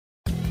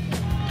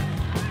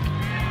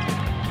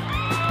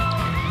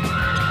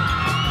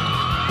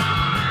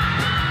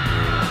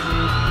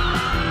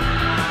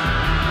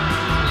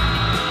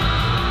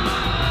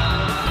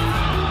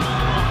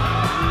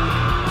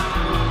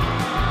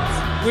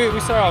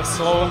started off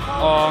slow.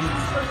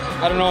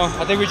 I don't know.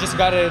 I think we just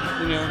got to,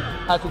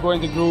 had to go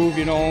in the groove,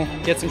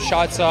 get some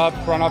shots up,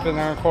 run up in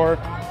our court,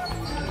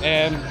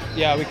 and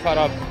yeah, we caught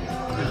up.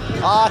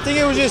 I think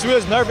it was just we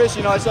was nervous.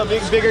 It's a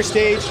bigger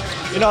stage.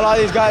 A lot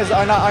of these guys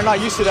are not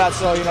used to that.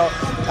 So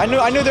I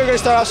knew they were gonna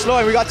start off slow,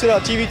 and we got to the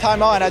TV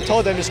timeout, and I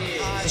told them just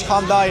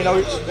calm down.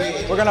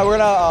 We're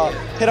gonna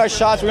hit our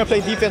shots. We're gonna play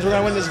defense. We're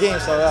gonna win this game.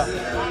 So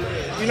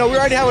we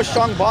already have a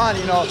strong bond.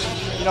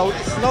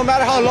 No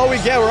matter how low we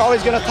get, we're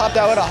always gonna top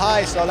that with a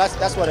high. So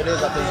that's what it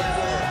is, I think.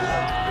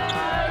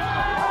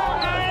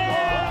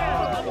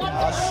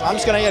 I'm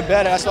just gonna get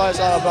better. That's all it's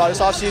all about. This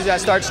offseason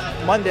that starts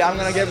Monday. I'm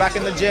gonna get back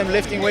in the gym,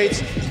 lifting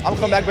weights. I'm gonna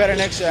come back better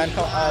next year and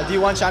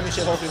D1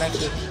 championship hopefully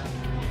next year.